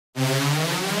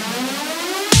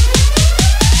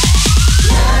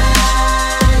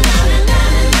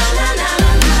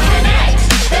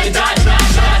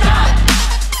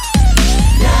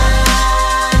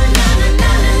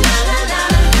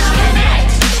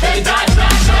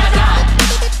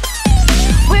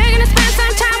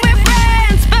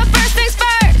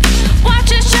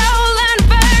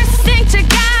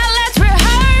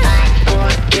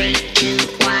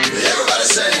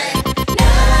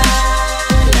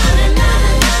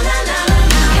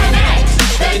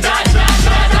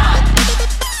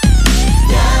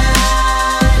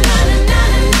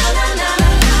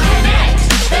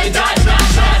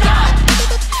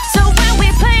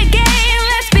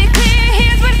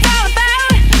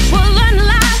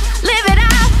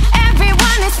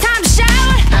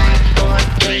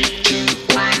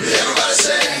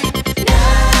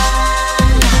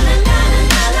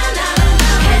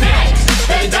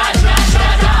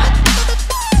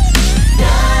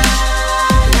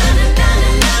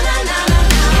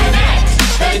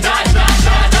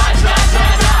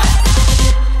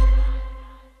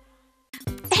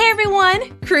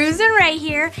Ray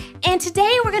here, and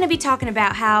today we're going to be talking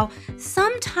about how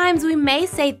sometimes we may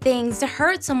say things to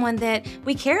hurt someone that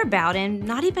we care about and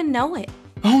not even know it.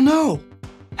 Oh no!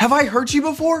 Have I hurt you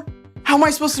before? How am I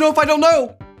supposed to know if I don't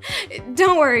know?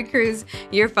 Don't worry, Cruz.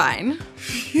 You're fine.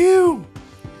 Phew!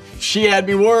 She had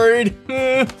me worried.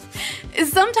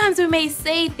 Sometimes we may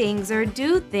say things or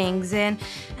do things and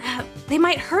they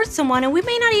might hurt someone and we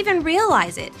may not even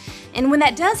realize it. And when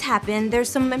that does happen, there's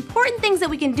some important things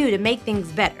that we can do to make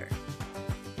things better.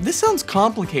 This sounds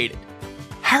complicated.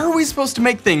 How are we supposed to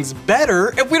make things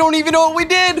better if we don't even know what we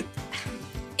did?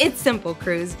 It's simple,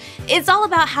 Cruz. It's all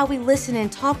about how we listen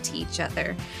and talk to each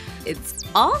other. It's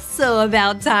also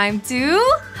about time to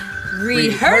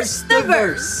rehearse the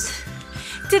verse.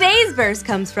 Today's verse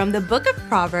comes from the book of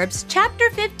Proverbs,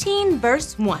 chapter 15,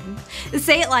 verse 1.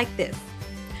 Say it like this.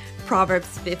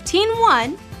 Proverbs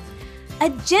 15:1. A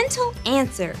gentle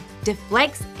answer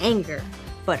deflects anger,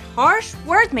 but harsh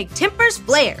words make tempers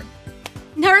flare.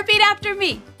 Now repeat after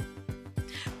me.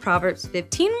 Proverbs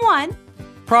 15:1.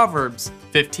 Proverbs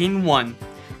 15:1.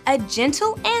 A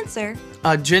gentle answer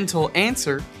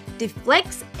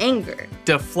deflects anger,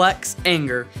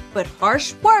 but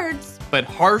harsh words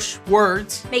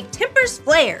make tempers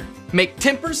flare.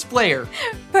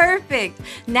 Perfect.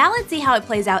 Now let's see how it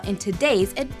plays out in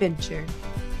today's adventure.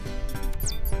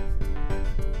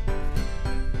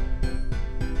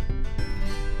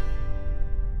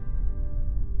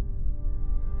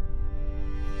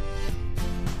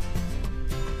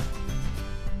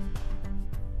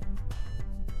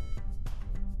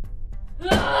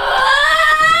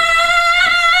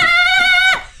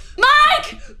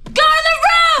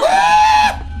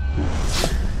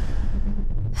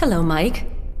 Hello, Mike.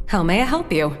 How may I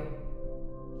help you?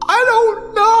 I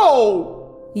don't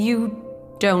know! You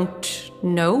don't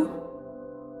know?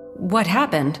 What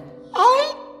happened?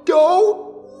 I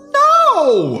don't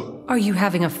know! Are you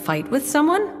having a fight with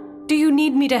someone? Do you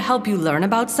need me to help you learn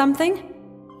about something?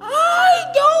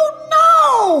 I don't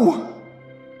know!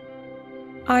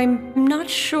 I'm not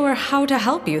sure how to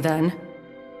help you then.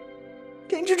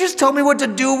 Can't you just tell me what to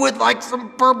do with, like,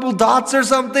 some purple dots or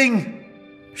something?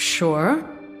 Sure.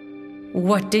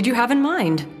 What did you have in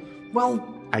mind? Well,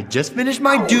 I just finished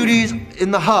my duties in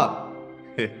the hub.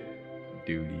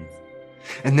 Duties.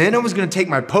 And then I was gonna take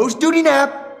my post-duty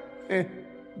nap.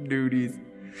 Duties.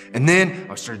 And then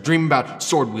I started dreaming about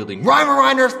sword-wielding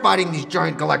Reimereiners fighting these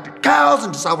giant galactic cows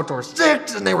into Salvatore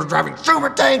 6, and they were driving super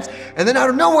tanks. And then out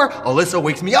of nowhere, Alyssa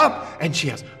wakes me up, and she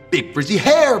has big frizzy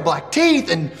hair, black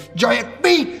teeth, and giant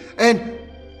feet, and...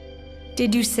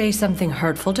 Did you say something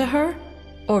hurtful to her?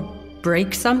 Or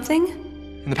break something?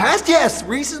 In the past, yes.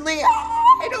 Recently,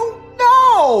 I don't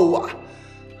know.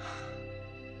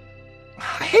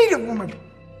 I hate it when my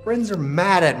friends are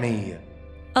mad at me.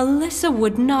 Alyssa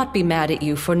would not be mad at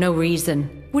you for no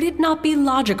reason. Would it not be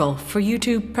logical for you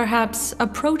to perhaps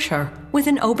approach her with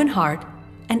an open heart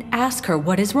and ask her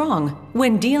what is wrong?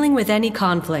 When dealing with any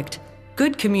conflict,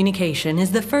 good communication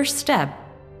is the first step.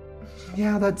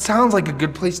 Yeah, that sounds like a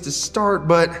good place to start,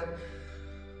 but...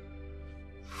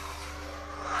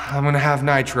 I'm gonna have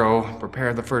Nitro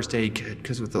prepare the first aid kit,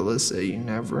 because with Alyssa, you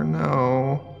never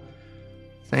know.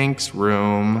 Thanks,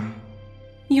 room.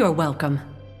 You're welcome.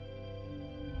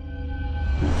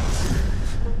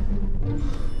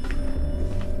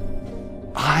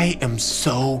 I am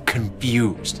so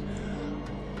confused.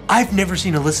 I've never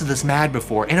seen Alyssa this mad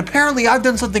before, and apparently I've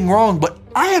done something wrong, but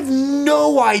I have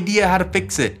no idea how to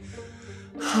fix it.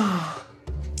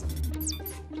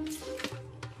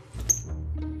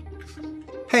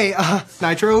 Hey,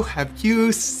 Nitro, have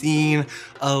you seen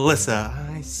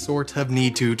Alyssa? I sort of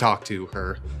need to talk to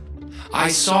her. I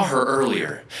saw her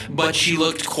earlier, but she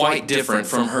looked quite different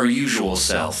from her usual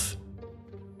self.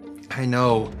 I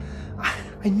know.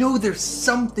 I know there's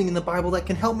something in the Bible that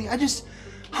can help me. I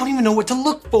don't even know what to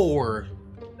look for.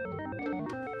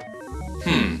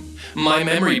 My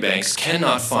memory banks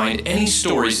cannot find any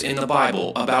stories in the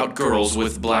Bible about girls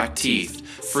with black teeth,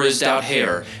 frizzed out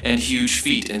hair, and huge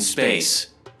feet in space.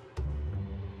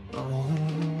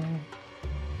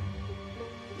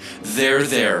 They're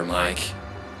there, Mike.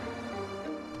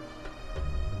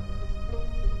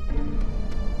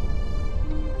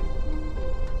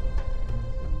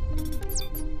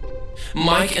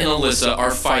 Mike and Alyssa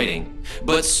are fighting,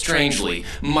 but strangely,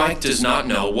 Mike does not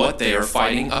know what they are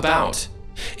fighting about.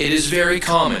 It is very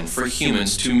common for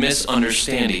humans to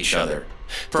misunderstand each other.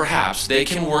 Perhaps they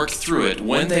can work through it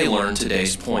when they learn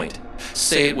today's point.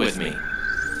 Say it with me.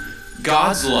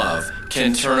 God's love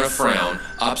can turn a frown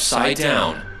upside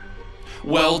down.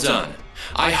 Well done.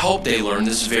 I hope they learn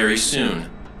this very soon.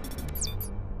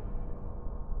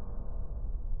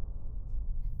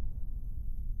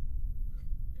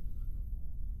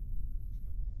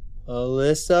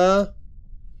 Alyssa?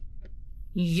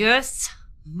 Yes,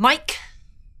 Mike?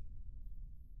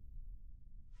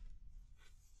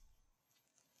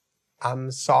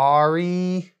 I'm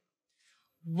sorry.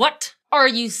 What are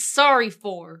you sorry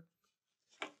for?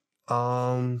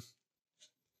 I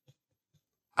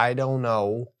don't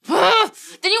know.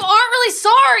 Then you aren't really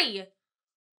sorry!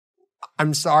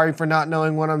 I'm sorry for not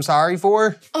knowing what I'm sorry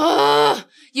for.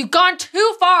 You've gone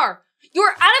too far!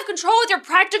 You're out of control with your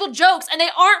practical jokes and they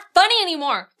aren't funny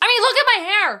anymore! I mean, look at my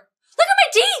hair! Look at my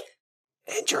teeth!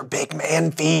 And your big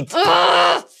man feet.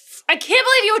 I can't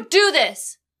believe you would do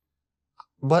this!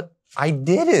 But I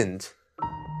didn't.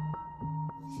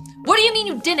 What do you mean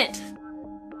you didn't?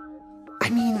 I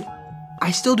mean,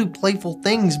 I still do playful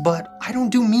things, but I don't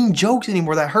do mean jokes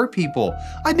anymore that hurt people.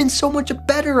 I've been so much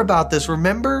better about this,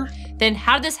 remember? Then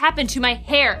how did this happen to my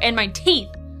hair and my teeth?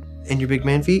 And your big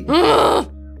man feet?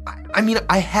 I mean,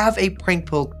 I have a prank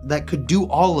pill that could do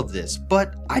all of this,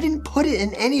 but I didn't put it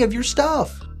in any of your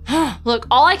stuff. Look,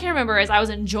 all I can remember is I was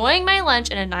enjoying my lunch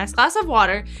and a nice glass of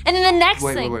water, and then the next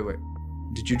thing— Wait.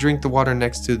 Did you drink the water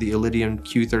next to the Iridium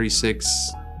Q36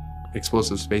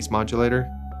 explosive space modulator?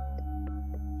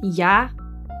 Yeah?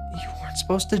 You weren't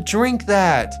supposed to drink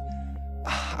that.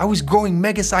 I was growing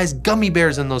mega-sized gummy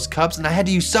bears in those cups, and I had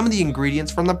to use some of the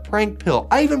ingredients from the prank pill.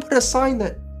 I even put a sign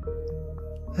that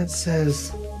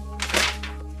says...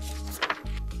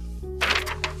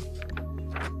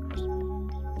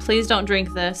 Please don't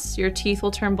drink this. Your teeth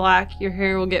will turn black, your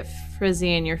hair will get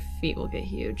frizzy, and your feet will get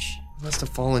huge. It must have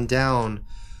fallen down.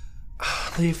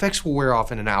 The effects will wear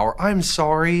off in an hour. I'm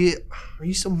sorry. Are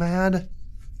you so mad?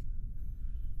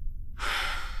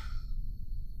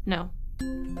 No.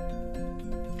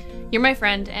 You're my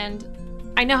friend, and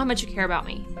I know how much you care about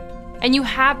me. And you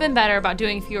have been better about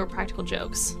doing fewer practical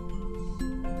jokes.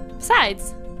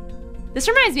 Besides, this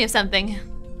reminds me of something.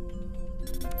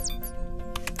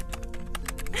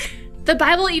 The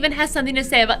Bible even has something to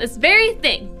say about this very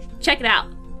thing. Check it out.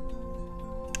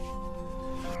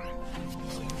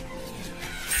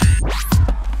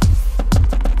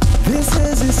 This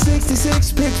is his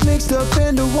 66 picks mixed up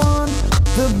into one.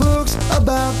 The book's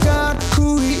about God,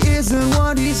 who he is and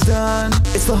what he's done.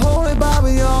 It's the Holy Bible,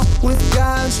 y'all, with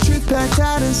God's truth packed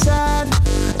out inside.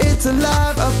 It's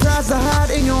alive, a prize to hide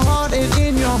in your heart and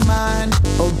in your mind.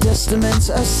 Old Testament's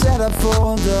a setup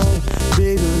for the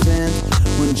big event,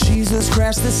 when Jesus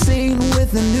crashed the scene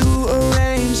with a new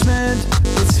arrangement.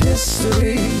 It's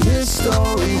history, his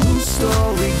story, whose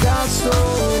story, God's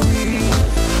story.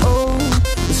 Oh,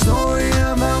 the story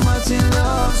of how much he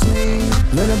loves me.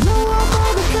 Let it blow up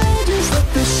all the pages,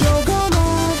 let this show go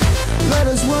live. Let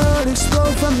his word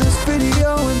explode from this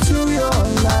video into your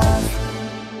life.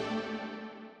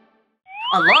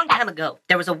 A long time ago,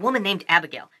 there was a woman named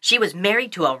Abigail. She was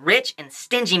married to a rich and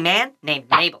stingy man named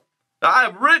Nabal.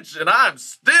 I'm rich and I'm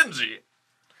stingy.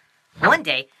 One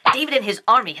day, David and his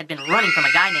army had been running from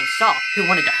a guy named Saul who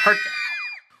wanted to hurt them.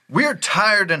 We're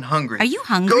tired and hungry. Are you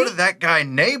hungry? Go to that guy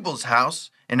Nabal's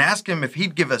house and ask him if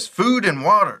he'd give us food and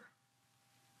water.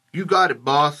 You got it,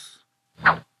 boss.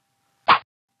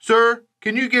 Sir,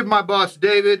 can you give my boss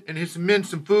David and his men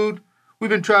some food? We've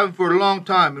been traveling for a long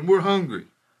time and we're hungry.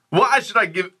 Why should I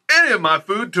give any of my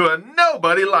food to a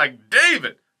nobody like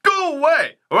David? Go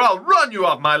away, or I'll run you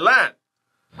off my land.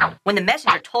 When the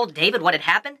messenger told David what had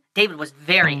happened, David was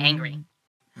very angry.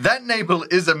 That Nabal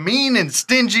is a mean and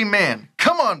stingy man.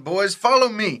 Come on, boys, follow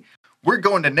me. We're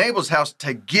going to Nabal's house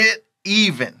to get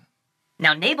even.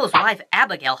 Now, Nabal's wife,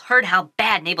 Abigail, heard how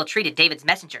bad Nabal treated David's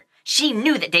messenger. She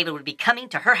knew that David would be coming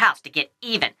to her house to get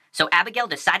even, so Abigail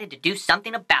decided to do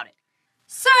something about it.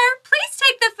 Sir, please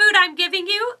take the food I'm giving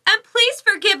you, and please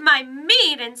forgive my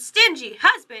mean and stingy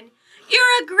husband.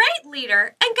 You're a great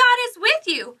leader, and God is with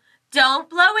you. Don't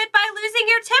blow it by losing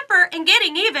your temper and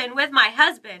getting even with my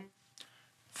husband.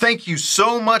 Thank you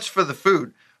so much for the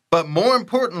food, but more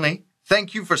importantly,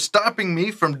 thank you for stopping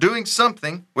me from doing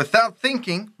something without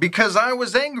thinking because I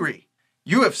was angry.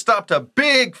 You have stopped a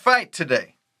big fight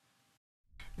today.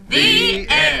 The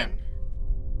end.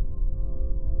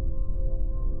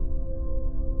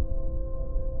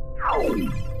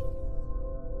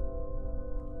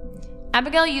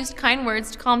 Abigail used kind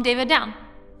words to calm David down.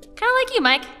 Kind of like you,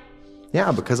 Mike.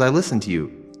 Yeah, because I listen to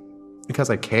you. Because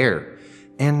I care.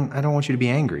 And I don't want you to be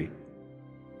angry.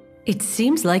 It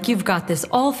seems like you've got this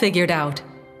all figured out.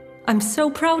 I'm so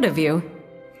proud of you.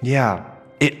 Yeah,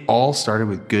 it all started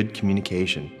with good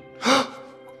communication.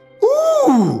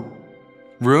 Ooh!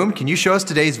 Room, can you show us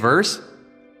today's verse?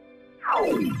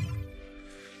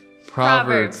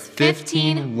 Proverbs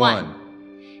 15:1.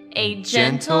 A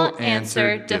gentle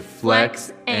answer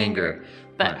deflects anger,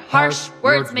 but harsh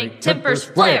words make tempers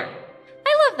flare.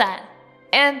 I love that.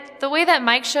 And the way that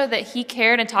Mike showed that he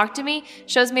cared and talked to me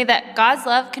shows me that God's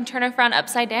love can turn a frown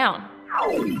upside down.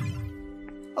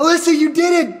 Alyssa, you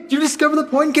did it! You discovered the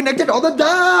point and connected all the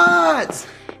dots!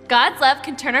 God's love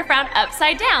can turn a frown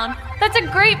upside down. That's a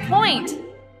great point.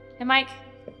 And Mike,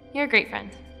 you're a great friend.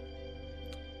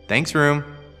 Thanks, Room.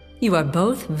 You are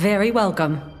both very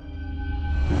welcome.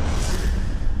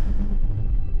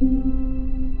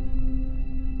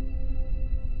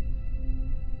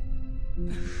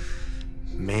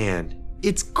 Man,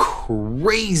 it's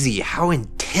crazy how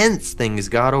intense things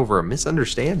got over a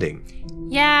misunderstanding.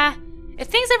 Yeah, if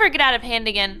things ever get out of hand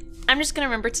again, I'm just gonna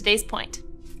remember today's point.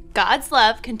 God's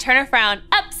love can turn a frown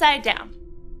upside down.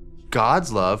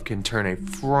 God's love can turn a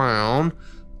frown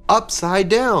upside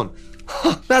down.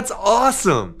 That's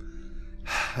awesome.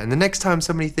 And the next time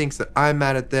somebody thinks that I'm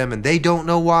mad at them and they don't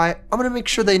know why, I'm gonna make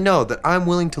sure they know that I'm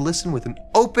willing to listen with an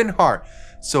open heart,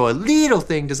 so a little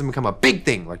thing doesn't become a big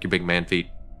thing like your big man feet.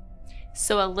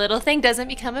 So a little thing doesn't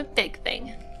become a big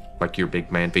thing. Like your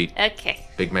big man feet. Okay.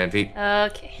 Big man feet.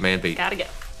 Okay. Man feet. Gotta go.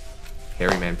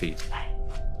 Hairy man feet. Bye.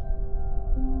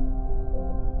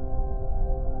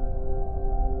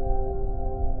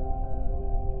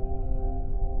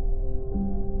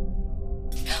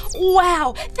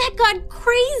 Wow, that got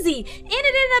crazy, and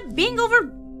it ended up being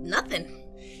over nothing.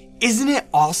 Isn't it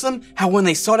awesome how when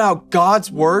they sought out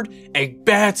God's word, a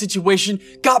bad situation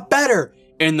got better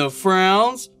and the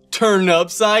frowns turned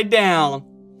upside down?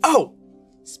 Oh,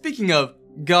 speaking of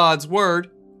God's word,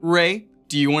 Ray,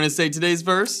 do you want to say today's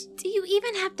verse? Do you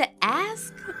even have to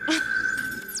ask?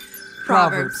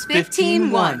 Proverbs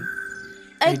 15:1.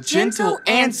 A gentle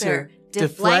answer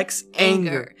deflects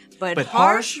anger, but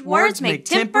harsh words make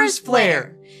tempers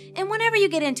flare. And whenever you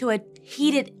get into a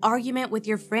heated argument with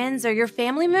your friends or your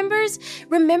family members,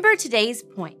 remember today's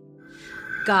point.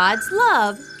 God's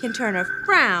love can turn a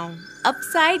frown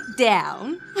upside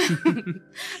down.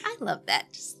 I love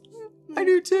that. I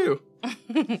do too.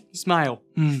 Smile.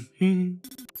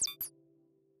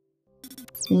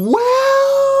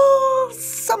 Well,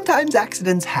 sometimes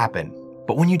accidents happen.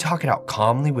 But when you talk it out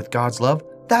calmly with God's love,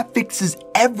 that fixes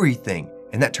everything.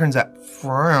 And that turns that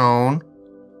frown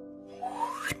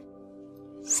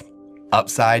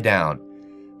upside down.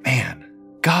 Man,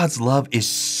 God's love is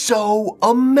so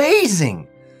amazing.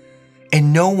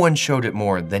 And no one showed it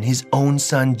more than his own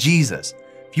son, Jesus.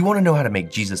 If you want to know how to make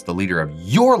Jesus the leader of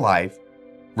your life,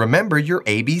 remember your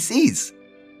ABCs.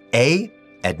 A,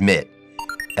 admit.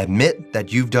 Admit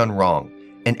that you've done wrong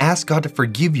and ask God to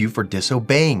forgive you for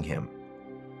disobeying him.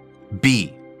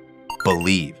 B,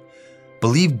 believe.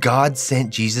 Believe God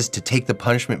sent Jesus to take the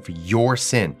punishment for your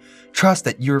sin. Trust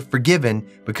that you're forgiven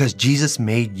because Jesus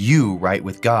made you right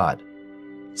with God.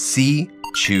 C,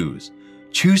 choose.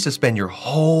 Choose to spend your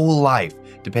whole life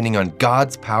depending on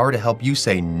God's power to help you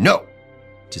say no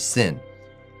to sin.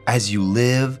 As you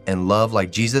live and love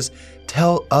like Jesus,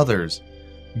 tell others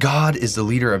God is the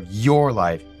leader of your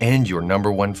life and your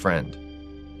number one friend.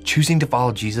 Choosing to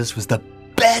follow Jesus was the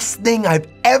best thing I've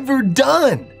ever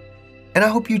done. And I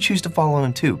hope you choose to follow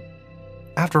him too.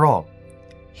 After all,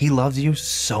 he loves you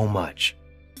so much.